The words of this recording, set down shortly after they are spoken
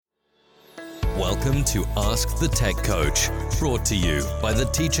Welcome to Ask the Tech Coach, brought to you by the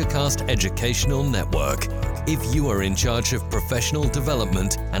TeacherCast Educational Network. If you are in charge of professional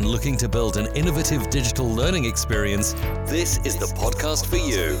development and looking to build an innovative digital learning experience, this is the podcast for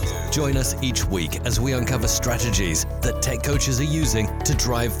you. Join us each week as we uncover strategies that tech coaches are using to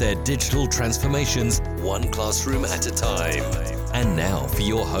drive their digital transformations one classroom at a time. And now for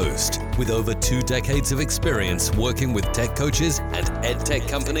your host, with over 2 decades of experience working with tech coaches and ed tech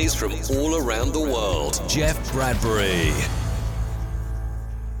companies from all around the world, Jeff Bradbury.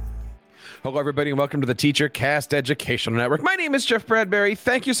 Hello, everybody, and welcome to the TeacherCast Educational Network. My name is Jeff Bradbury.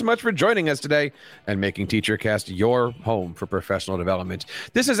 Thank you so much for joining us today and making TeacherCast your home for professional development.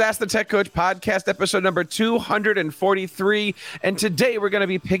 This is Ask the Tech Coach podcast, episode number 243, and today we're going to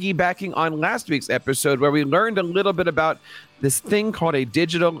be piggybacking on last week's episode where we learned a little bit about this thing called a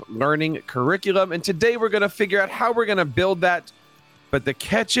digital learning curriculum, and today we're going to figure out how we're going to build that. But the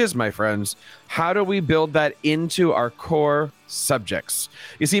catch is, my friends, how do we build that into our core subjects?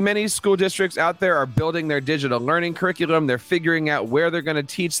 You see, many school districts out there are building their digital learning curriculum. They're figuring out where they're going to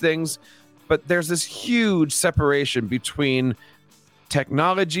teach things. But there's this huge separation between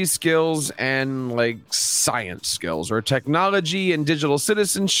technology skills and like science skills, or technology and digital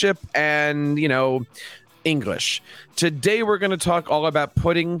citizenship and, English. Today, we're going to talk all about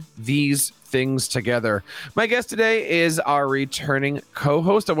putting these things together. My guest today is our returning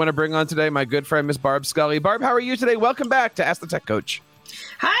co-host. I want to bring on today my good friend, Miss Barb Scully. Barb, how are you today? Welcome back to Ask the Tech Coach.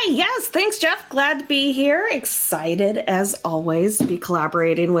 Hi, yes, thanks, Jeff. Glad to be here. Excited, as always, to be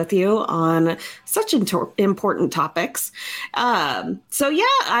collaborating with you on such important topics.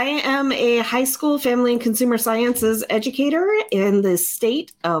 I am a high school family and consumer sciences educator in the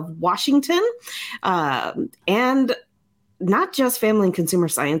state of Washington. And not just family and consumer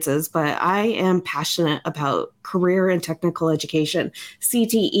sciences, but I am passionate about career and technical education,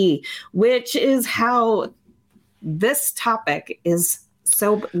 CTE, which is how this topic is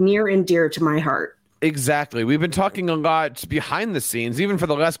so near and dear to my heart. Exactly. We've been talking a lot behind the scenes, even for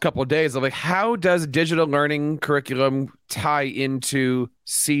the last couple of days, of like, how does digital learning curriculum tie into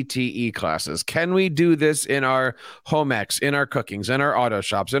CTE classes? Can we do this in our home ec, in our cookings, in our auto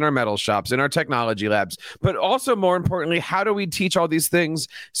shops, in our metal shops, in our technology labs? But also, more importantly, how do we teach all these things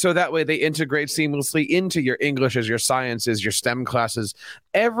so that way they integrate seamlessly into your Englishes, your sciences, your STEM classes?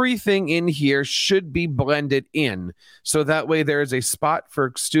 Everything in here should be blended in, so that way there is a spot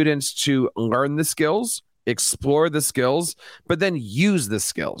for students to learn the skills, explore the skills, but then use the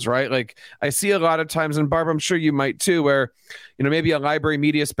skills, right? Like I see a lot of times, and Barb, I'm sure you might too, where, maybe a library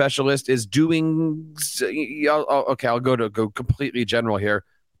media specialist is doing, I'll go completely general here,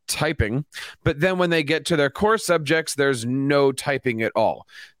 typing, but then when they get to their core subjects, there's no typing at all.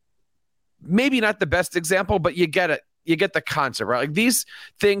 Maybe not the best example, but you get it. You get the concept, right? Like these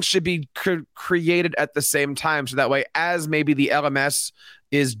things should be created at the same time. So that way, as maybe the LMS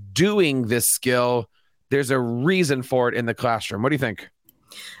is doing this skill, there's a reason for it in the classroom. What do you think?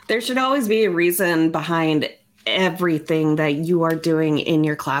 There should always be a reason behind everything that you are doing in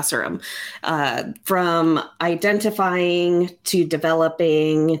your classroom, from identifying to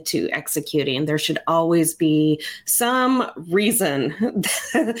developing to executing. There should always be some reason,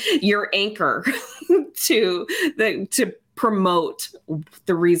 your anchor to promote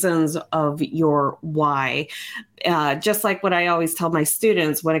the reasons of your why. Just like what I always tell my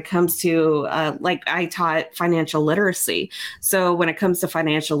students when it comes to, I taught financial literacy. So when it comes to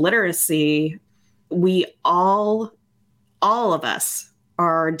financial literacy, we all of us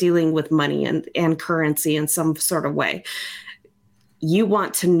are dealing with money and currency in some sort of way. You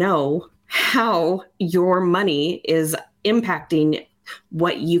want to know how your money is impacting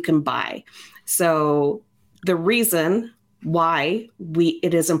what you can buy. So the reason why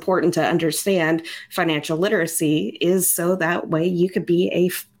it is important to understand financial literacy is so that way you could be a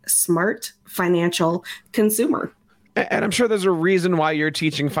smart financial consumer. And I'm sure there's a reason why you're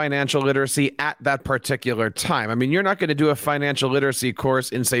teaching financial literacy at that particular time. I mean, you're not going to do a financial literacy course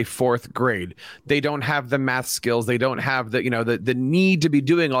in, say, 4th grade. They don't have the math skills. They don't have the need to be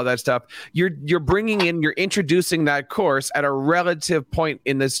doing all that stuff. You're introducing that course at a relative point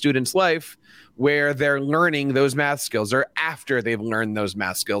in the student's life where they're learning those math skills, or after they've learned those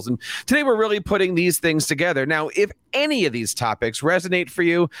math skills. And today we're really putting these things together. Now, if any of these topics resonate for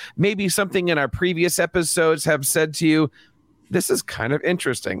you, maybe something in our previous episodes have said to you, This is kind of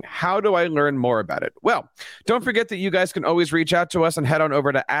interesting. How do I learn more about it? Well, don't forget that you guys can always reach out to us and head on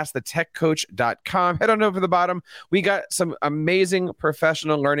over to askthetechcoach.com. Head on over to the bottom. We got some amazing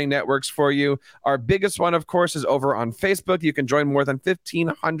professional learning networks for you. Our biggest one, of course, is over on Facebook. You can join more than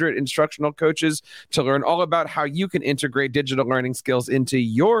 1,500 instructional coaches to learn all about how you can integrate digital learning skills into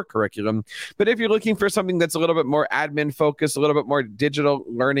your curriculum. But if you're looking for something that's a little bit more admin focused, a little bit more digital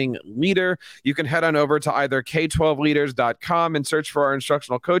learning leader, you can head on over to either k12leaders.com and search for our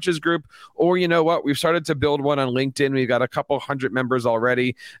instructional coaches group, or you know what, we've started to build one on LinkedIn. We've got a couple hundred members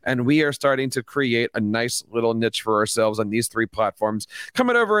already, and we are starting to create a nice little niche for ourselves on these 3 platforms.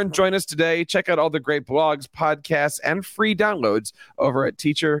 Come on over and join us today. Check out all the great blogs, podcasts, and free downloads over at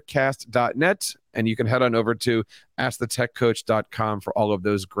teachercast.net, and you can head on over to askthetechcoach.com for all of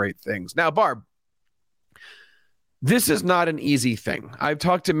those great things. Now, Barb, this is not an easy thing. I've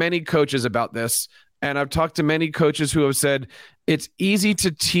talked to many coaches about this, and I've talked to many coaches who have said it's easy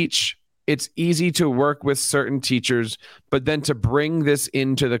to teach, it's easy to work with certain teachers, but then to bring this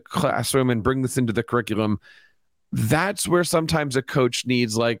into the classroom and bring this into the curriculum, that's where sometimes a coach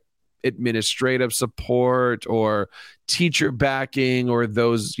needs like administrative support or teacher backing or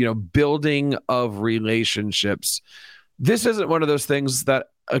those, building of relationships. This isn't one of those things that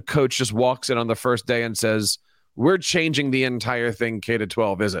a coach just walks in on the first day and says, we're changing the entire thing K to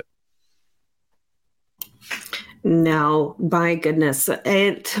 12, is it? No, my goodness.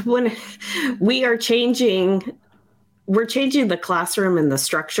 When we are changing, we're changing the classroom and the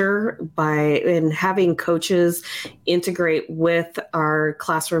structure in having coaches integrate with our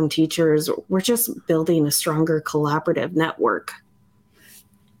classroom teachers. We're just building a stronger collaborative network.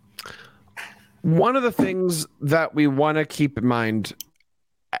 One of the things that we want to keep in mind,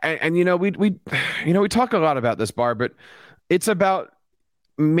 and we talk a lot about this, Barb, but it's about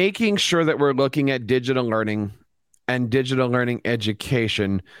making sure that we're looking at digital learning and digital learning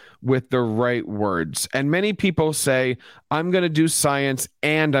education with the right words. And many people say, I'm going to do science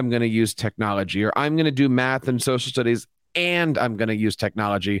and I'm going to use technology, or I'm going to do math and social studies and I'm going to use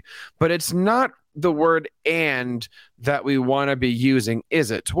technology. But it's not the word and that we want to be using,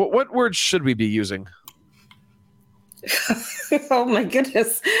 is it? What words should we be using? Oh my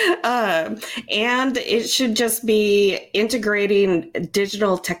goodness. And it should just be integrating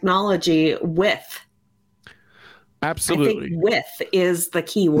digital technology with. Absolutely. I think with is the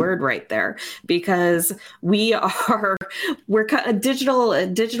key word right there, because we're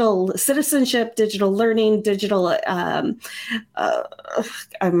digital citizenship, digital learning, digital, I'm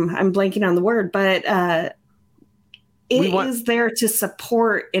blanking on the word, but it is there to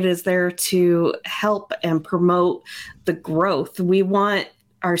support, it is there to help and promote the growth. We want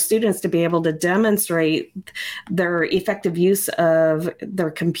our students to be able to demonstrate their effective use of their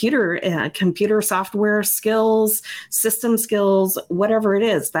computer software skills, system skills, whatever it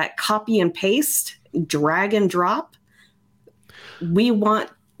is, that copy and paste, drag and drop. We want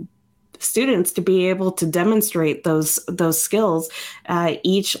students to be able to demonstrate those skills at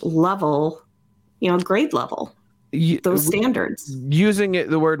each level, grade level. Those standards, using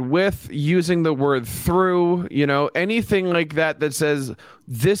the word with, using the word through, anything like that says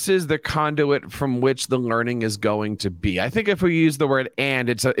this is the conduit from which the learning is going to be. I think if we use the word and,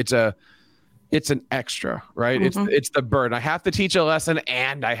 it's an extra, right? Mm-hmm. It's the burden. I have to teach a lesson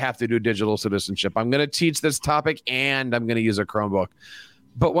and I have to do digital citizenship. I'm going to teach this topic and I'm going to use a Chromebook.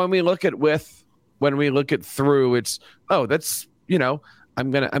 But when we look at with, when we look at through, it's, that's, I'm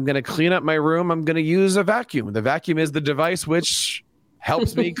gonna clean up my room. I'm gonna use a vacuum. The vacuum is the device which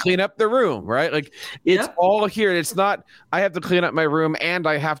helps me clean up the room, right? Like it's all here. It's not I have to clean up my room and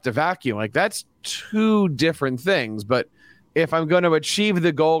I have to vacuum. Like that's 2 different things. But if I'm going to achieve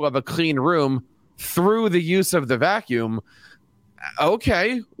the goal of a clean room through the use of the vacuum,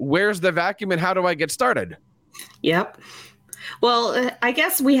 okay, where's the vacuum and how do I get started? Yep. Well, I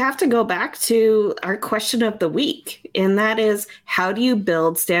guess we have to go back to our question of the week, and that is, how do you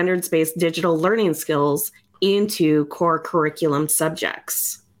build standards-based digital learning skills into core curriculum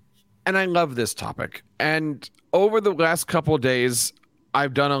subjects? And I love this topic. And over the last couple of days,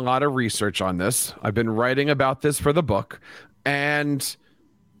 I've done a lot of research on this. I've been writing about this for the book. And,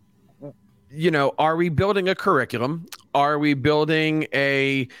 are we building a curriculum? Are we building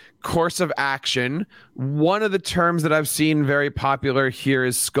a course of action? One of the terms that I've seen very popular here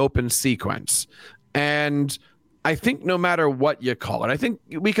is scope and sequence. And I think no matter what you call it, I think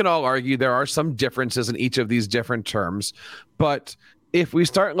we can all argue there are some differences in each of these different terms. But if we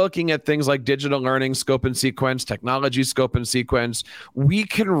start looking at things like digital learning, scope and sequence, technology, scope and sequence, we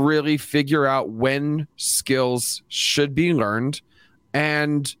can really figure out when skills should be learned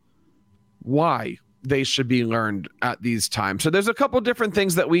and why. they should be learned at these times. So there's a couple different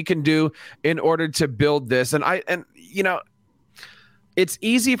things that we can do in order to build this. And it's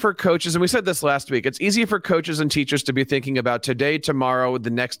easy for coaches, and we said this last week, it's easy for coaches and teachers to be thinking about today, tomorrow, the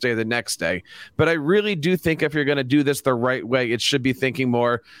next day, the next day. But I really do think if you're going to do this the right way, it should be thinking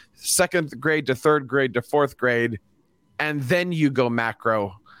more second grade to third grade to fourth grade, and then you go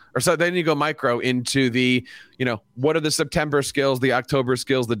macro. Or so then you go micro into the, what are the September skills, the October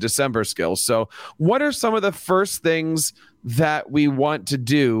skills, the December skills. So what are some of the first things that we want to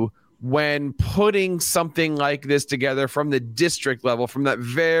do when putting something like this together from the district level, from that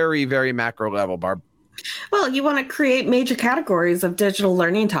very, very macro level, Barb? Well, you want to create major categories of digital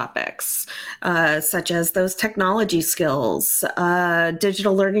learning topics, such as those technology skills,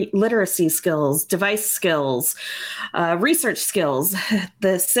 digital learning literacy skills, device skills, research skills,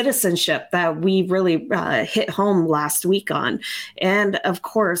 the citizenship that we really hit home last week on. And of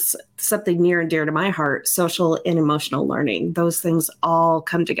course, something near and dear to my heart, social and emotional learning. Those things all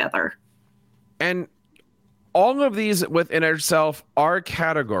come together. And all of these within itself are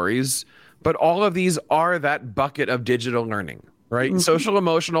categories, but all of these are that bucket of digital learning, right? Mm-hmm. Social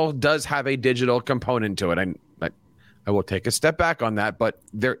emotional does have a digital component to it. And I will take a step back on that, but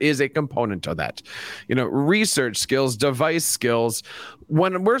there is a component to that. Research skills, device skills.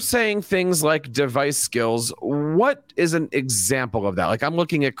 When we're saying things like device skills, what is an example of that? Like I'm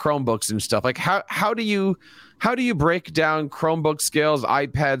looking at Chromebooks and stuff. Like how do you break down Chromebook skills,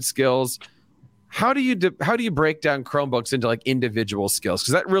 iPad skills? How do you break down Chromebooks into like individual skills?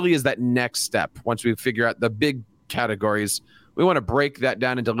 Because that really is that next step. Once we figure out the big categories, we want to break that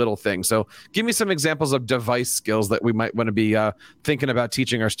down into little things. So give me some examples of device skills that we might want to be thinking about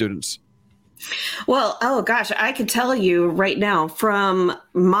teaching our students. Well, oh gosh, I can tell you right now from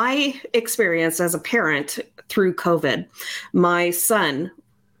my experience as a parent through COVID, my son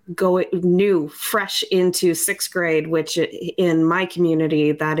fresh into sixth grade, which in my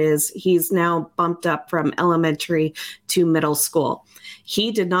community, that is, he's now bumped up from elementary to middle school.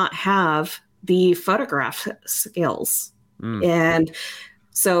 He did not have the photograph skills. And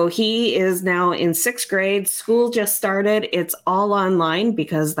so he is now in sixth grade. School just started. It's all online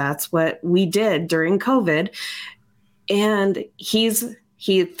because that's what we did during COVID. And he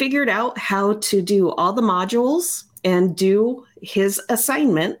figured out how to do all the modules and do his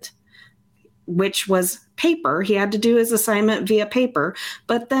assignment, which was paper. He had to do his assignment via paper,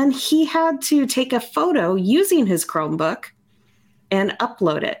 but then he had to take a photo using his Chromebook and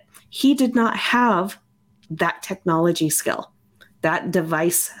upload it. He did not have that technology skill, that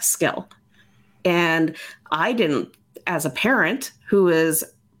device skill. And I didn't, as a parent who is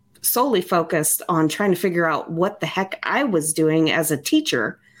solely focused on trying to figure out what the heck I was doing as a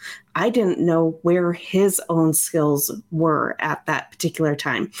teacher, I didn't know where his own skills were at that particular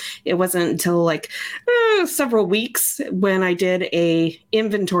time. It wasn't until several weeks when I did a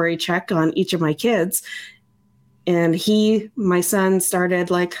inventory check on each of my kids, and my son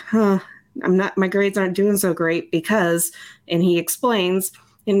started my grades aren't doing so great because, and he explains,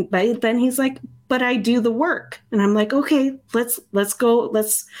 and then he's like, but I do the work. And I'm like, okay, let's go,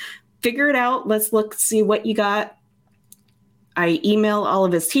 let's figure it out. Let's see what you got. I email all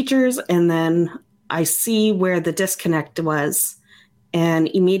of his teachers, and then I see where the disconnect was. And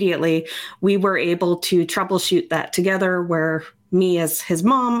immediately we were able to troubleshoot that together, where me as his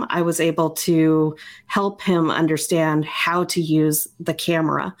mom, I was able to help him understand how to use the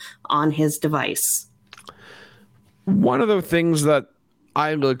camera on his device. One of the things that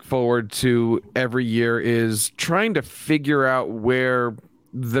I look forward to every year is trying to figure out where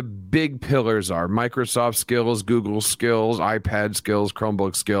the big pillars are: Microsoft skills, Google skills, iPad skills,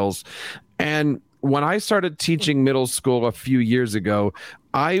 Chromebook skills. And when I started teaching middle school a few years ago,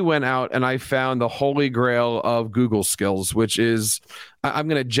 I went out and I found the holy grail of Google skills, which is, I'm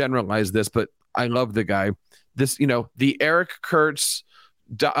going to generalize this, but I love the guy. The Eric Kurtz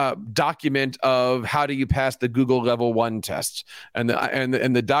document of how do you pass the Google level 1 test, and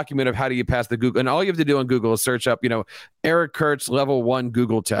the document of how do you pass the Google, and all you have to do on Google is search up Eric Kurtz level 1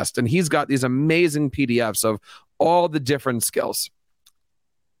 Google test, and he's got these amazing PDFs of all the different skills.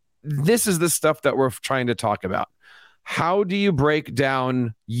 This is the stuff that we're trying to talk about. How do you break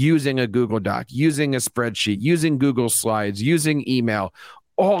down using a Google Doc, using a spreadsheet, using Google Slides, using email?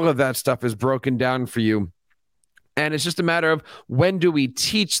 All of that stuff is broken down for you. And it's just a matter of, when do we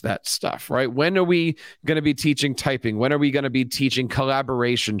teach that stuff, right? When are we going to be teaching typing? When are we going to be teaching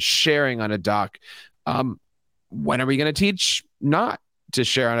collaboration, sharing on a doc? When are we going to teach not to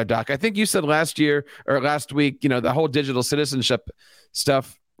share on a doc? I think you said last week, the whole digital citizenship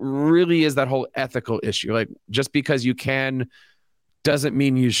stuff really is that whole ethical issue. Like, just because you can doesn't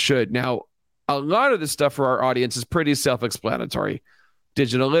mean you should. Now, A lot of this stuff for our audience is pretty self-explanatory.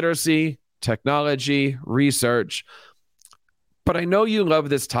 Digital literacy, technology, research. But I know you love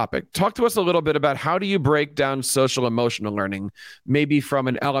this topic. Talk to us a little bit about how do you break down social emotional learning, maybe from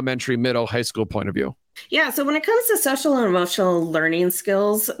an elementary, middle, high school point of view? Yeah, so when it comes to social and emotional learning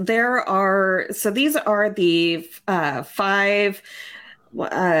skills, these are the five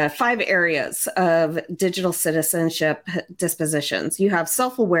areas of digital citizenship dispositions. You have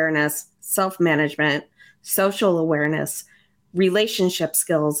self-awareness, self-management, social awareness, relationship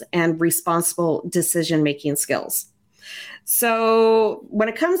skills, and responsible decision-making skills. So when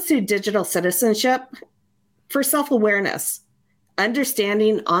it comes to digital citizenship, for self-awareness,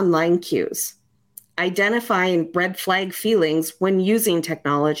 understanding online cues, identifying red flag feelings when using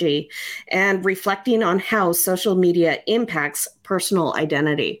technology, and reflecting on how social media impacts personal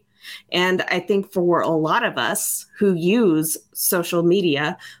identity. And I think for a lot of us who use social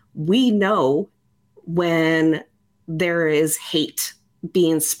media, we know when there is hate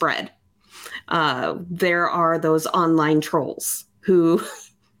being spread. There are those online trolls who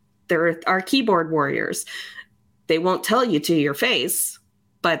there are keyboard warriors. They won't tell you to your face,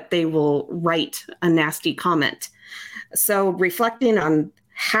 but they will write a nasty comment. So reflecting on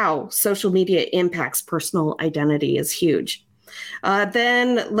how social media impacts personal identity is huge.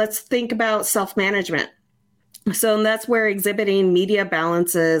 Then let's think about self-management. So that's where exhibiting media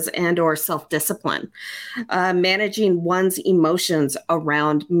balances and or self-discipline, managing one's emotions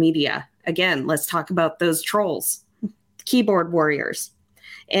around media. Again, let's talk about those trolls, keyboard warriors,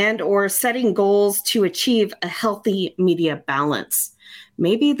 and or setting goals to achieve a healthy media balance.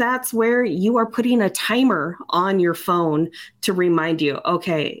 Maybe that's where you are putting a timer on your phone to remind you,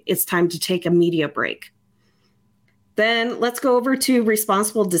 okay, it's time to take a media break. Then let's go over to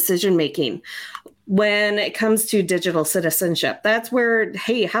responsible decision making. When it comes to digital citizenship, that's where,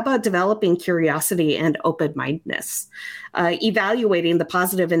 hey, how about developing curiosity and open-mindedness, evaluating the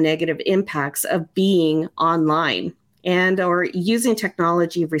positive and negative impacts of being online, and or using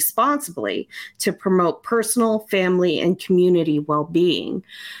technology responsibly to promote personal, family, and community well-being.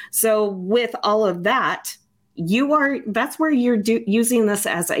 So with all of that, that's where you're using this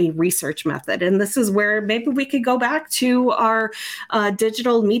as a research method. And this is where maybe we could go back to our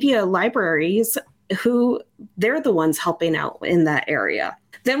digital media libraries, who they're the ones helping out in that area.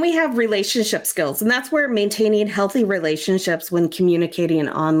 Then we have relationship skills, and that's where maintaining healthy relationships when communicating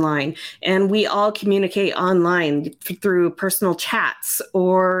online. And we all communicate online through personal chats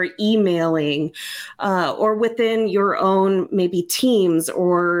or emailing, or within your own maybe Teams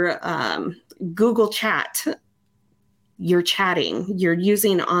or Google Chat. You're chatting, you're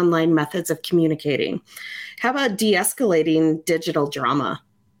using online methods of communicating. How about de-escalating digital drama?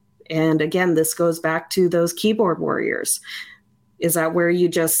 And again, this goes back to those keyboard warriors. Is that where you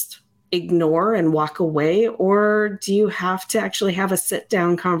just ignore and walk away? Or do you have to actually have a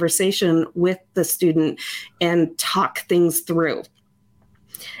sit-down conversation with the student and talk things through?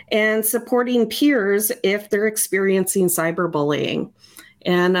 And supporting peers if they're experiencing cyberbullying.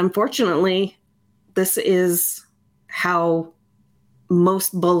 And unfortunately, this is how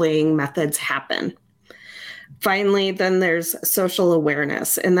most bullying methods happen. Finally, then there's social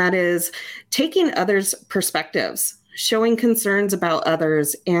awareness, and that is taking others' perspectives, showing concerns about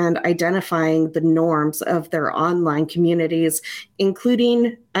others, and identifying the norms of their online communities,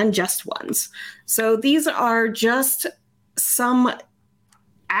 including unjust ones. So these are just some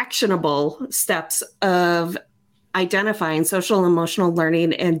actionable steps of identifying social emotional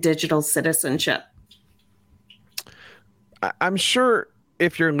learning and digital citizenship. I'm sure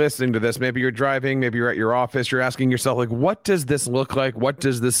if you're listening to this, maybe you're driving, maybe you're at your office, you're asking yourself, like, what does this look like? What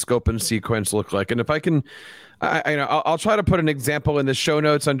does this scope and sequence look like? And if I can, I'll try to put an example in the show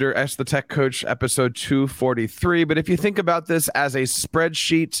notes under Ask the Tech Coach episode 243. But if you think about this as a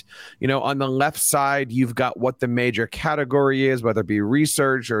spreadsheet, on the left side, you've got what the major category is, whether it be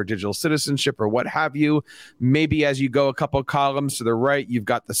research or digital citizenship or what have you. Maybe as you go a couple columns to the right, you've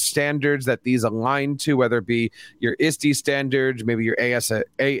got the standards that these align to, whether it be your ISTE standards, maybe your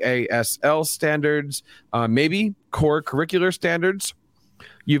AASL standards, maybe core curricular standards.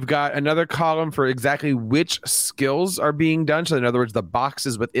 You've got another column for exactly which skills are being done. So in other words, the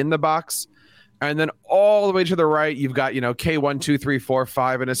boxes within the box. And then all the way to the right, you've got, K1, 2, 3, 4,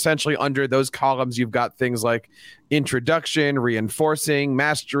 5. And essentially under those columns, you've got things like introduction, reinforcing,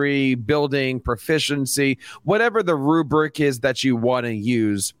 mastery, building, proficiency, whatever the rubric is that you want to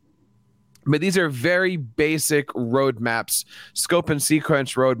use. But these are very basic roadmaps, scope and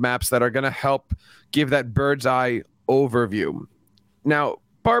sequence roadmaps that are going to help give that bird's eye overview. Now,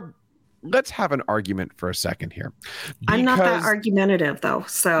 Barb, let's have an argument for a second here. I'm not that argumentative, though.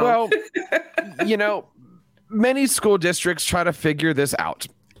 So, well, you know, many school districts try to figure this out.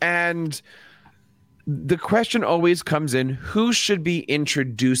 And the question always comes in, who should be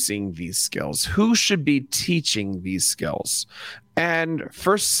introducing these skills? Who should be teaching these skills? And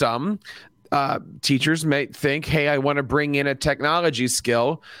for some, teachers may think, hey, I want to bring in a technology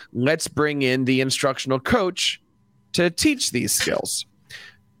skill. Let's bring in the instructional coach to teach these skills.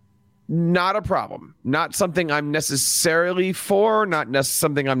 Not a problem. Not something I'm necessarily for, not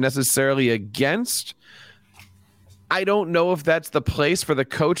something I'm necessarily against. I don't know if that's the place for the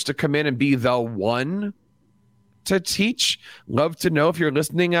coach to come in and be the one to teach. Love to know, if you're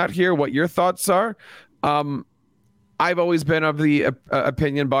listening out here, what your thoughts are. I've always been of the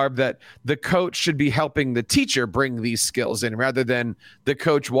opinion, Barb, that the coach should be helping the teacher bring these skills in rather than the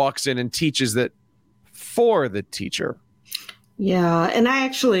coach walks in and teaches that for the teacher. Yeah, and I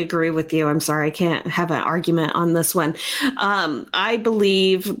actually agree with you. I'm sorry, I can't have an argument on this one. I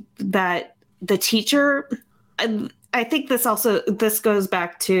believe that the teacher, I think this goes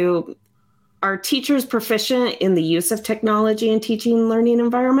back to, are teachers proficient in the use of technology in teaching and learning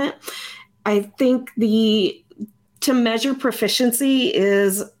environment? I think to measure proficiency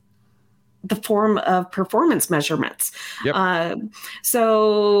is the form of performance measurements. Yep.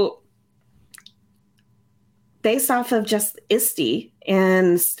 So based off of just ISTE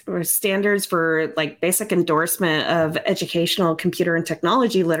and or standards for like basic endorsement of educational computer and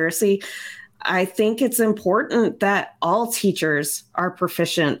technology literacy, I think it's important that all teachers are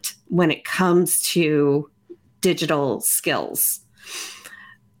proficient when it comes to digital skills.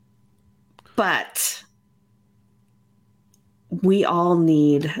 But we all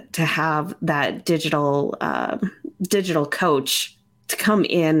need to have that digital coach to come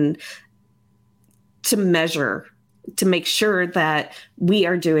in to measure, to make sure that we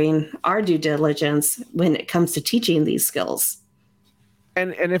are doing our due diligence when it comes to teaching these skills.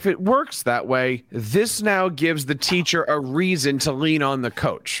 And if it works that way, this now gives the teacher a reason to lean on the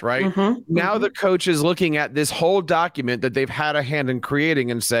coach, right? Mm-hmm, now the coach is looking at this whole document that they've had a hand in creating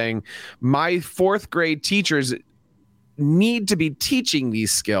and saying, my fourth grade teachers need to be teaching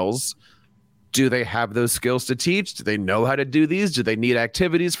these skills. Do they have those skills to teach? Do they know how to do these? Do they need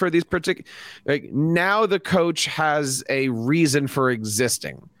activities for these particular? Like, now the coach has a reason for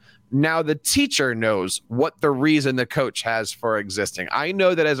existing. Now the teacher knows what the reason the coach has for existing. I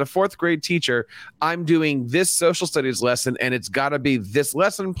know that as a fourth grade teacher, I'm doing this social studies lesson, and it's got to be this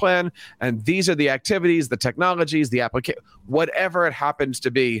lesson plan, and these are the activities, the technologies, the application, whatever it happens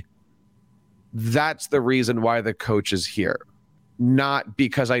to be. That's the reason why the coach is here. Not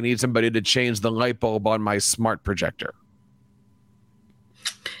because I need somebody to change the light bulb on my smart projector.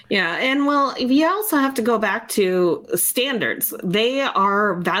 Yeah. And well, you also have to go back to standards. They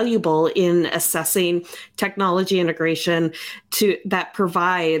are valuable in assessing technology integration that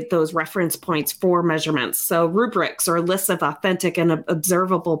provide those reference points for measurements. So rubrics or lists of authentic and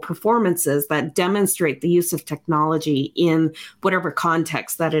observable performances that demonstrate the use of technology in whatever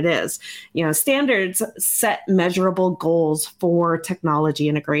context that it is. You know, standards set measurable goals for technology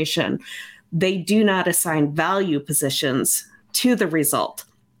integration. They do not assign value positions to the result.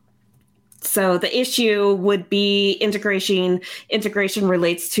 So the issue would be integration. Integration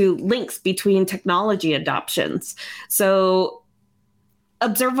relates to links between technology adoptions. So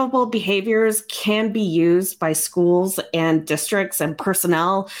observable behaviors can be used by schools and districts and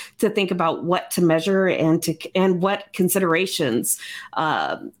personnel to think about what to measure and what considerations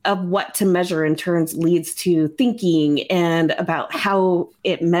of what to measure in turns leads to thinking and about how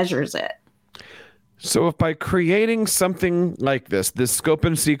it measures it. So if by creating something like this scope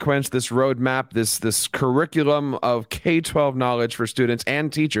and sequence, this roadmap, this curriculum of K-12 knowledge for students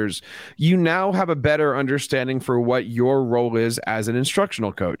and teachers, you now have a better understanding for what your role is as an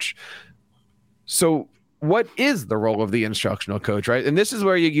instructional coach. So what is the role of the instructional coach, right? And this is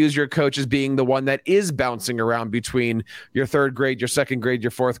where you use your coach as being the one that is bouncing around between your third grade, your second grade, your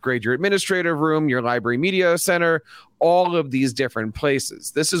fourth grade, your administrative room, your library media center, all of these different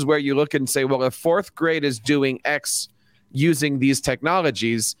places. This is where you look and say, well, if fourth grade is doing X using these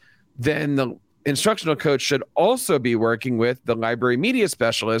technologies, then the instructional coach should also be working with the library media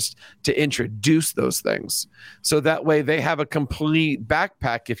specialist to introduce those things. So that way they have a complete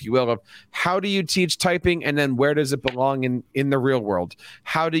backpack, if you will, of how do you teach typing and then where does it belong in the real world?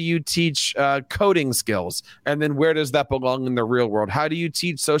 How do you teach coding skills? And then where does that belong in the real world? How do you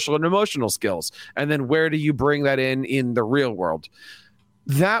teach social and emotional skills? And then where do you bring that in the real world?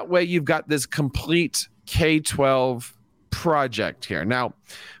 That way you've got this complete K-12 project here. Now,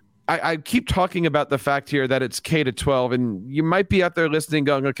 I keep talking about the fact here that it's K-12, and you might be out there listening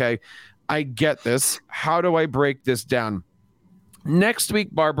going, okay, I get this. How do I break this down? Next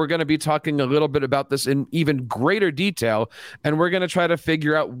week, Barb, we're going to be talking a little bit about this in even greater detail, and we're going to try to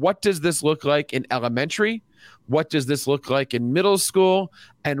figure out, what does this look like in elementary? What does this look like in middle school?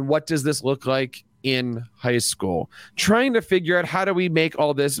 And what does this look like in high school? Trying to figure out, how do we make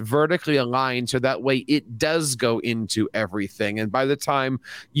all this vertically aligned so that way it does go into everything. And by the time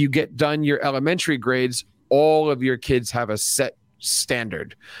you get done your elementary grades, all of your kids have a set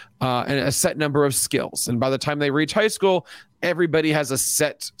standard and a set number of skills. And by the time they reach high school, everybody has a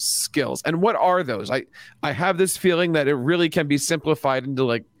set skills. And what are those? I have this feeling that it really can be simplified into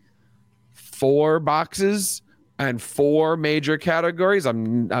like 4 boxes and 4 major categories.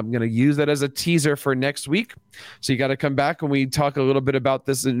 I'm going to use that as a teaser for next week. So you got to come back when we talk a little bit about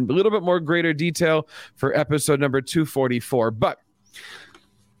this in a little bit more greater detail for episode number 244. But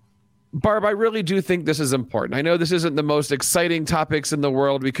Barb, I really do think this is important. I know this isn't the most exciting topics in the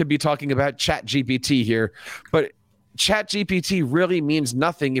world. We could be talking about ChatGPT here, but ChatGPT really means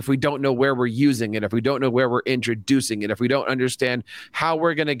nothing if we don't know where we're using it, if we don't know where we're introducing it, if we don't understand how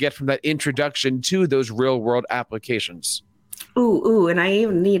we're going to get from that introduction to those real world applications. Ooh, and I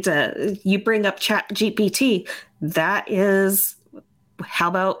even need to, you bring up ChatGPT. That is, how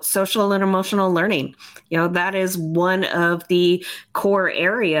about social and emotional learning? That is one of the core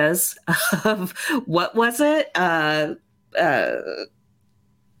areas of, what was it?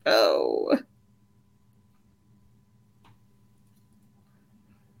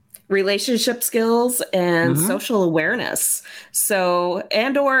 Relationship skills and social awareness. So,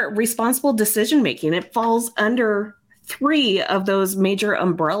 and or responsible decision making. It falls under 3 of those major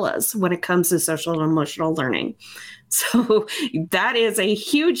umbrellas when it comes to social and emotional learning. So that is a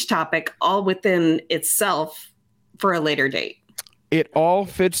huge topic all within itself for a later date. It all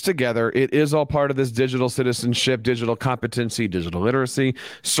fits together. It is all part of this digital citizenship, digital competency, digital literacy,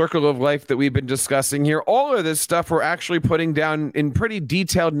 circle of life that we've been discussing here. All of this stuff we're actually putting down in pretty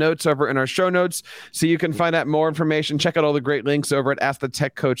detailed notes over in our show notes. So you can find out more information. Check out all the great links over at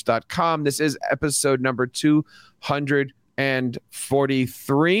AskTheTechCoach.com. This is episode number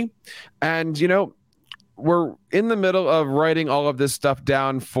 243. And, we're in the middle of writing all of this stuff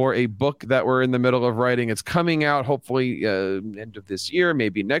down for a book that we're in the middle of writing. It's coming out hopefully end of this year,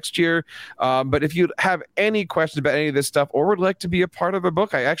 maybe next year. But if you have any questions about any of this stuff or would like to be a part of a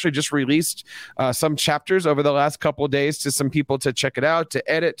book, I actually just released some chapters over the last couple of days to some people to check it out,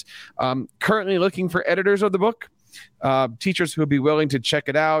 to edit. Currently looking for editors of the book, teachers who would be willing to check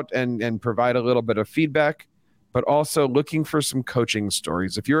it out and provide a little bit of feedback, but also looking for some coaching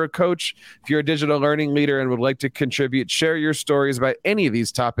stories. If you're a coach, if you're a digital learning leader and would like to contribute, share your stories about any of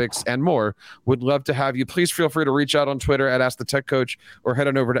these topics and more, would love to have you. Please feel free to reach out on Twitter at Ask the Tech Coach or head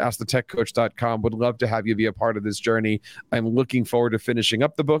on over to AskTheTechCoach.com. Would love to have you be a part of this journey. I'm looking forward to finishing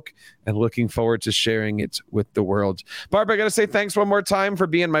up the book and looking forward to sharing it with the world. Barb, I got to say thanks one more time for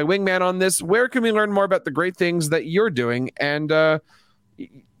being my wingman on this. Where can we learn more about the great things that you're doing? And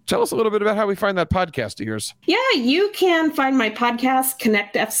tell us a little bit about how we find that podcast of yours. Yeah, you can find my podcast,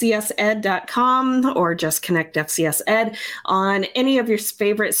 connectfcsed.com, or just Connect FCS Ed on any of your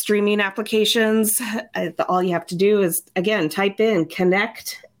favorite streaming applications. All you have to do is, again, type in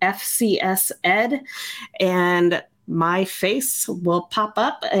Connect FCS Ed, and my face will pop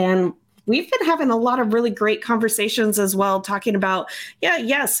up. And we've been having a lot of really great conversations as well, talking about,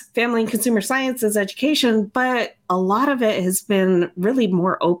 yes, family and consumer sciences education, but a lot of it has been really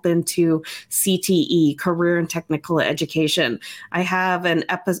more open to CTE, career and technical education. I have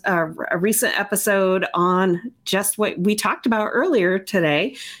a recent episode on just what we talked about earlier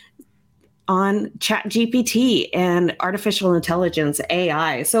today, on ChatGPT and artificial intelligence,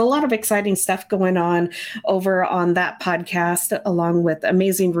 AI. So a lot of exciting stuff going on over on that podcast, along with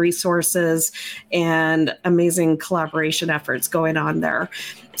amazing resources and amazing collaboration efforts going on there.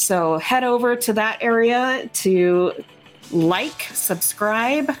 So head over to that area to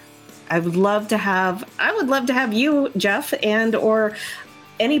subscribe. I would love to have you, Jeff, and or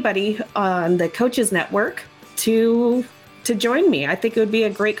anybody on the Coaches Network to join me. I think it would be a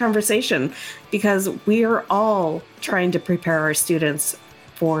great conversation, because we are all trying to prepare our students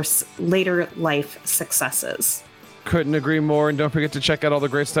for later life successes. Couldn't agree more. And don't forget to check out all the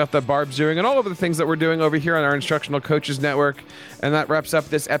great stuff that Barb's doing and all of the things that we're doing over here on our Instructional Coaches Network. And that wraps up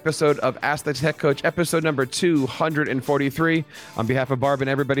this episode of Ask the Tech Coach, episode number 243. On behalf of Barb and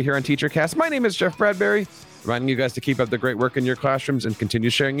everybody here on TeacherCast, my name is Jeff Bradbury, reminding you guys to keep up the great work in your classrooms and continue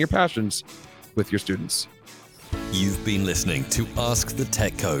sharing your passions with your students. You've been listening to Ask the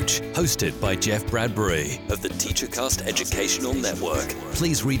Tech Coach, hosted by Jeff Bradbury of the TeacherCast Educational Network.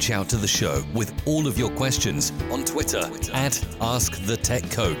 Please reach out to the show with all of your questions on Twitter at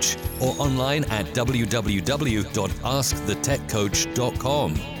AskTheTechCoach or online at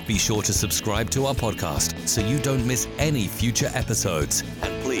www.askthetechcoach.com. Be sure to subscribe to our podcast so you don't miss any future episodes.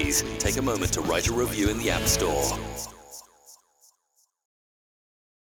 And please take a moment to write a review in the App Store.